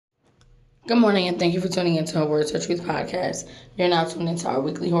Good morning, and thank you for tuning into our Words of Truth podcast. You're now tuned into our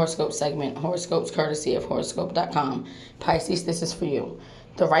weekly horoscope segment, horoscopes courtesy of Horoscope.com. Pisces, this is for you.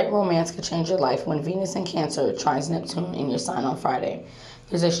 The right romance could change your life when Venus in Cancer trines Neptune in your sign on Friday.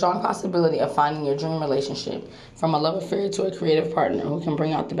 There's a strong possibility of finding your dream relationship, from a love affair to a creative partner who can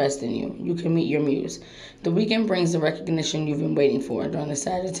bring out the best in you. You can meet your muse. The weekend brings the recognition you've been waiting for during the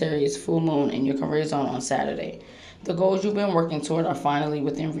Sagittarius full moon in your career zone on Saturday. The goals you've been working toward are finally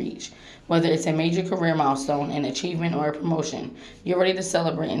within reach. Whether it's a major career milestone, an achievement, or a promotion, you're ready to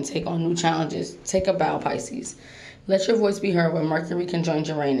celebrate and take on new challenges. Take a bow, Pisces. Let your voice be heard when Mercury conjoins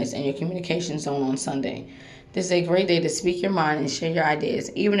Uranus in your communication zone on Sunday. This is a great day to speak your mind and share your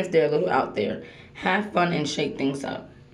ideas, even if they're a little out there. Have fun and shake things up.